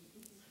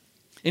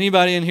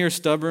 Anybody in here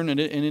stubborn in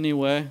any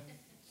way?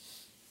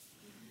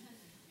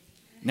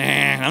 Nah,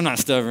 I'm not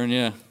stubborn,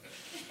 yeah.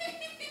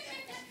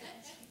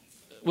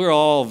 We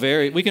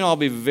can all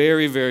be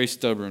very, very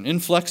stubborn,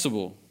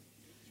 inflexible.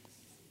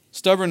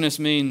 Stubbornness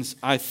means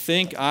I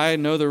think I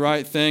know the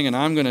right thing and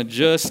I'm going to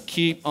just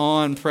keep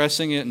on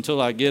pressing it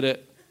until I get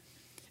it.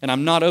 And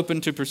I'm not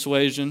open to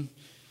persuasion.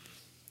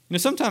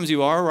 Sometimes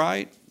you are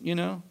right,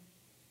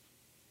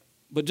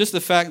 but just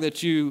the fact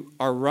that you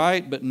are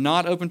right but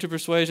not open to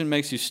persuasion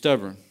makes you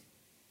stubborn.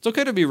 It's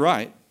okay to be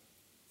right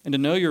and to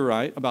know you're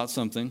right about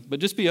something, but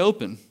just be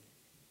open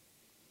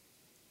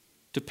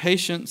to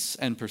patience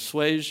and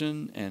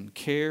persuasion and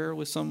care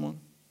with someone.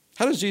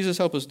 How does Jesus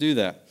help us do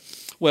that?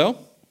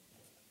 Well,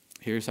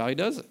 here's how he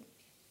does it.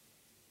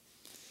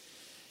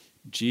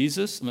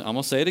 I'm going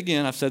to say it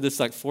again. I've said this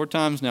like 4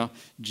 times now.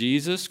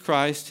 Jesus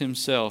Christ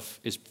himself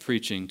is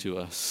preaching to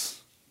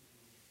us.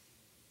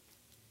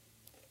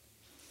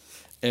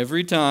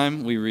 Every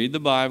time we read the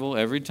Bible,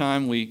 every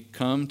time we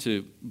come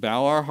to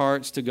bow our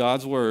hearts to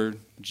God's word,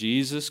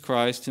 Jesus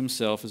Christ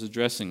himself is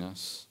addressing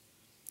us.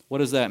 What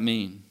does that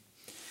mean?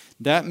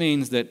 That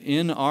means that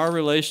in our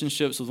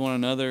relationships with one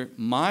another,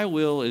 my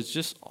will is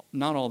just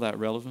not all that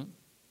relevant.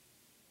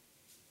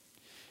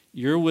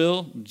 Your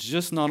will,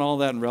 just not all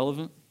that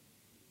relevant.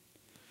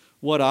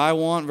 What I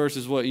want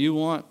versus what you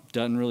want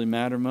doesn't really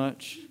matter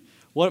much.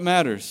 What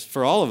matters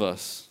for all of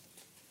us?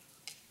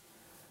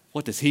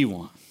 What does he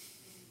want?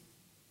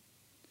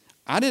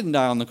 I didn't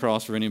die on the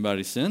cross for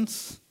anybody's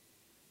sins.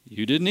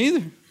 You didn't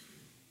either.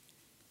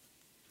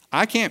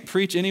 I can't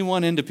preach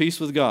anyone into peace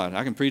with God.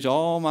 I can preach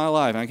all my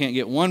life. I can't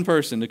get one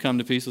person to come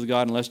to peace with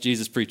God unless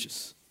Jesus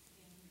preaches.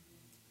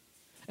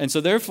 And so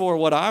therefore,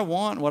 what I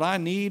want, what I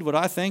need, what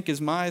I think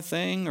is my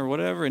thing or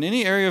whatever, in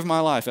any area of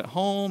my life, at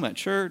home, at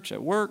church,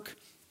 at work,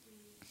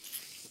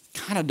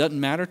 kind of doesn't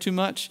matter too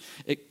much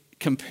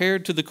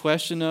compared to the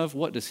question of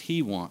what does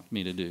he want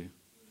me to do?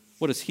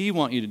 What does he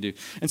want you to do?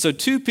 And so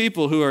 2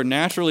 people who are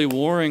naturally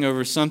warring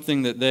over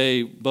something that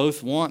they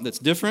both want that's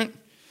different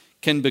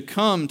can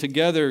become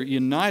together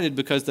united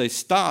because they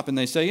stop and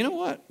they say, you know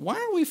what? Why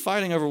are we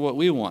fighting over what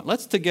we want?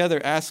 Let's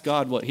together ask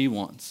God what he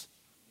wants.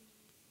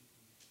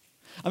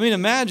 I mean,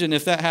 imagine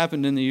if that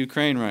happened in the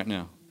Ukraine right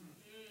now.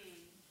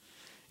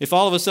 If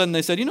all of a sudden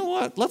they said, you know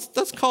what?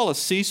 Let's call a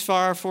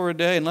ceasefire for a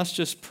day and let's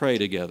just pray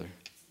together.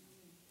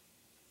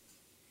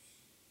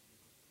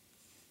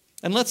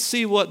 And let's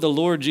see what the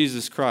Lord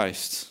Jesus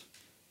Christ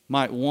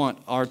might want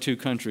our 2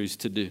 countries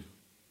to do.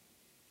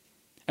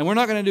 And we're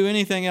not going to do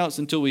anything else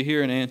until we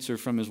hear an answer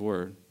from his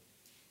word.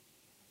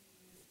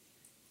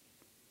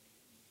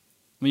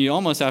 I mean, you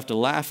almost have to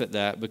laugh at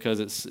that because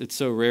it's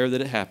so rare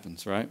that it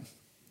happens, right?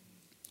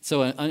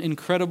 So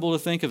incredible to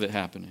think of it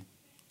happening.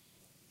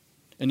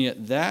 And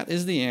yet that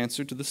is the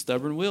answer to the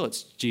stubborn will.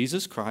 It's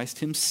Jesus Christ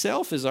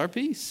himself is our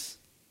peace.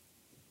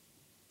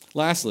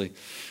 Lastly,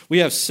 we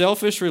have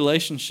selfish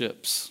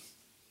relationships.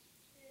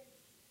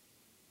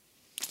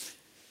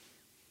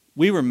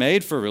 We were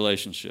made for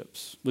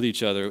relationships with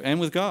each other and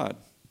with God.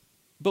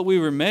 But we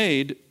were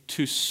made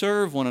to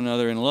serve one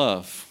another in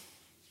love,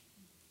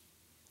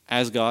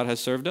 as God has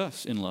served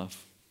us in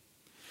love.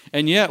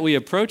 And yet we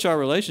approach our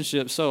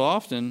relationships so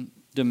often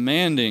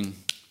demanding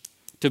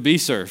to be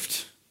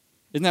served.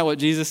 Isn't that what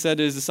Jesus said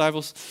to his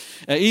disciples?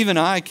 Even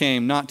I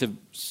came not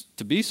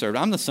to be served.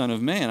 I'm the Son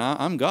of Man.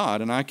 I'm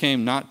God, and I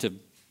came not to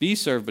be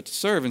served, but to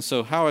serve. And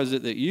so how is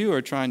it that you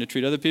are trying to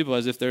treat other people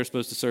as if they're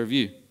supposed to serve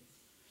you?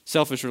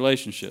 Selfish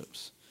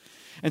relationships.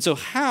 And so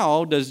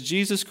how does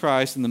Jesus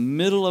Christ, in the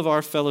middle of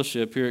our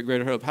fellowship here at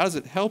Greater Hope, how does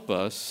it help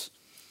us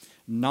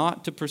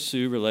not to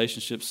pursue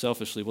relationships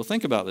selfishly? Well,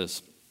 think about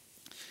this.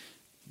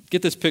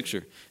 Get this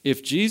picture.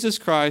 If Jesus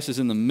Christ is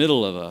in the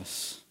middle of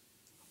us,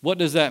 what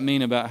does that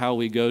mean about how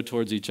we go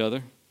towards each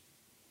other?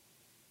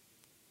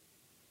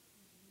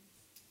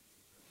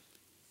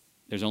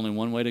 There's only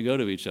one way to go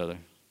to each other.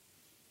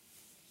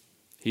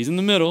 He's in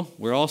the middle.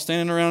 We're all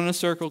standing around in a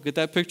circle. Get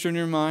that picture in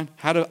your mind.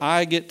 How do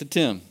I get to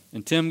Tim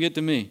and Tim get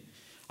to me?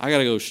 I got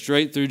to go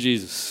straight through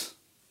Jesus.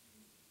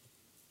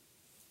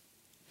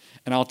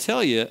 And I'll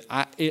tell you,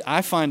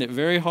 I find it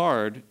very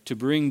hard to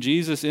bring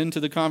Jesus into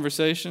the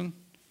conversation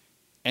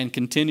and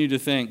continue to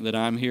think that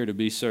I'm here to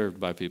be served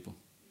by people.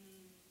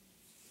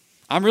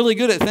 I'm really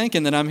good at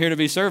thinking that I'm here to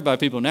be served by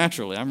people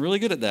naturally. I'm really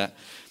good at that.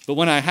 But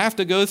when I have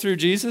to go through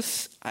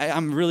Jesus, I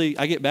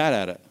get bad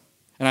at it.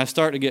 And I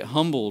start to get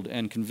humbled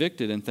and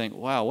convicted and think,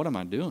 wow, what am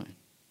I doing?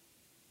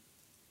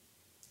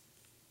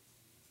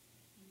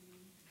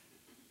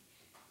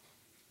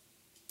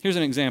 Here's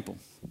an example.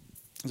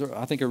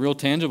 I think a real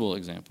tangible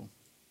example.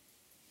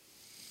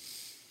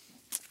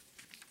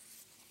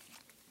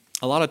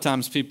 A lot of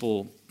times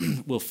people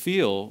will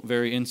feel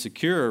very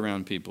insecure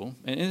around people.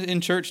 And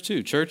in church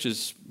too. Church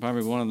is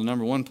probably one of the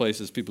number one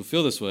places people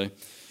feel this way.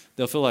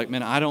 They'll feel like,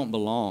 man, I don't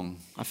belong.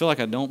 I feel like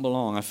I don't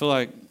belong. I feel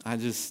like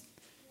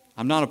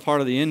I'm not a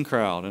part of the in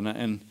crowd.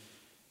 And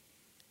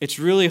it's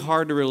really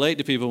hard to relate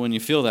to people when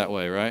you feel that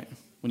way, right?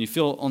 When you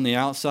feel on the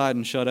outside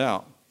and shut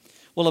out.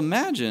 Well,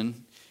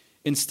 imagine,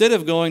 instead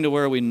of going to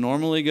where we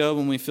normally go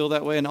when we feel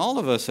that way, and all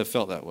of us have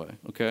felt that way,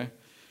 okay?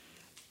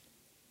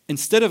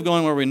 Instead of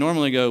going where we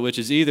normally go, which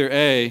is either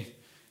A,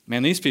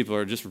 man, these people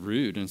are just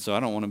rude, and so I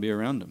don't want to be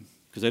around them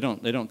because they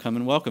don't come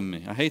and welcome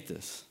me. I hate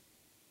this.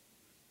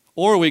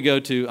 Or we go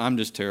to, I'm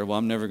just terrible.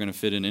 I'm never going to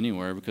fit in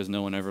anywhere because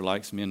no one ever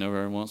likes me and no one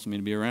ever wants me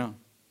to be around.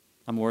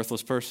 I'm a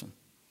worthless person.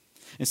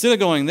 Instead of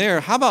going there,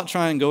 how about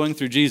trying going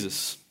through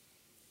Jesus?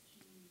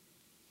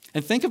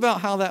 And think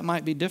about how that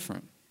might be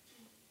different.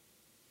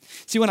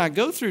 See, when I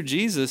go through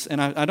Jesus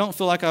and I don't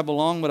feel like I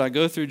belong, but I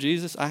go through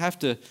Jesus, I have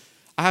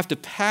to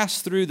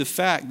pass through the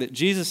fact that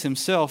Jesus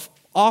himself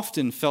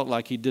often felt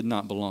like he did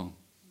not belong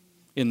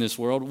in this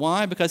world.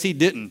 Why? Because he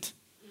didn't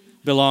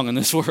belong in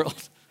this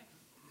world.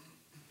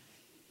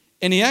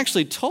 And he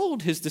actually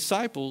told his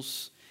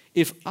disciples,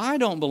 if I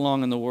don't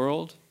belong in the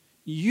world,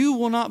 you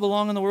will not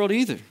belong in the world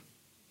either.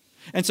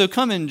 And so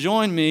come and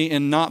join me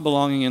in not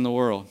belonging in the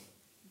world.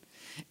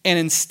 And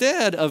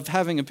instead of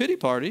having a pity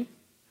party,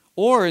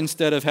 or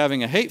instead of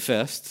having a hate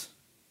fest,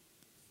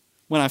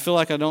 when I feel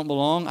like I don't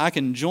belong, I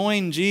can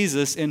join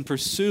Jesus in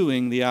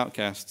pursuing the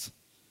outcasts.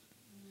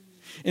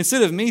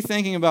 Instead of me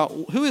thinking about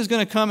who is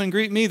going to come and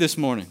greet me this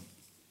morning,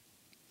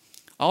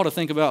 I ought to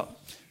think about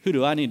who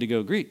do I need to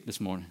go greet this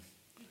morning?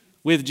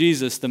 With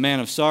Jesus, the man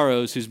of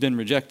sorrows who's been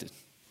rejected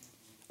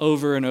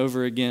over and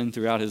over again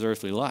throughout his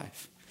earthly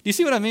life. Do you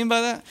see what I mean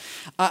by that?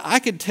 I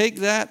could take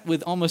that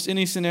with almost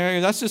any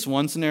scenario. That's just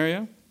one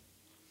scenario.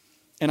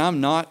 And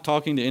I'm not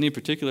talking to any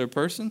particular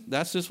person.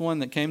 That's just one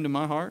that came to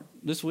my heart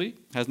this week.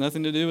 Has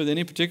nothing to do with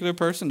any particular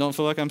person. Don't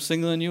feel like I'm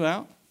singling you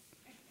out.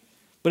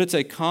 But it's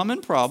a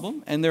common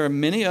problem, and there are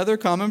many other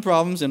common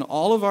problems in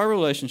all of our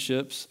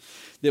relationships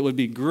that would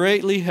be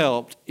greatly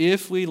helped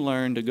if we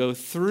learn to go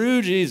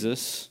through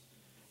Jesus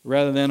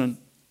rather than a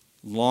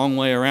long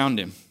way around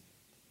him.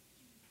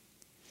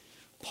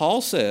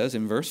 Paul says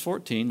in verse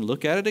 14,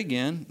 look at it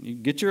again, you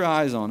get your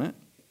eyes on it.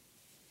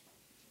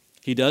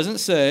 He doesn't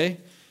say,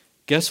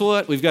 guess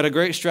what? We've got a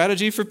great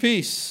strategy for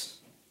peace.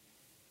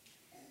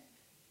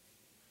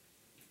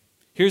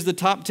 Here's the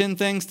top 10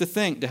 things to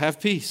think to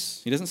have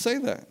peace. He doesn't say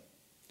that.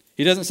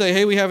 He doesn't say,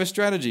 hey, we have a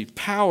strategy.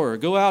 Power.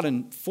 Go out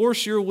and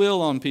force your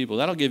will on people.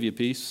 That'll give you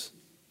peace.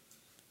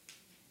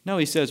 No,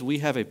 he says we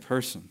have a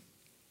person.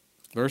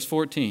 Verse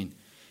 14.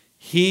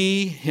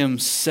 He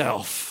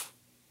himself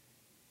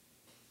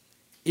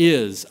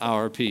is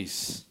our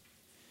peace.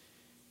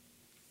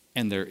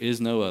 And there is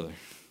no other.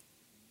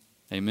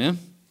 Amen?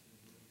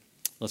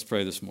 Let's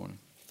pray this morning.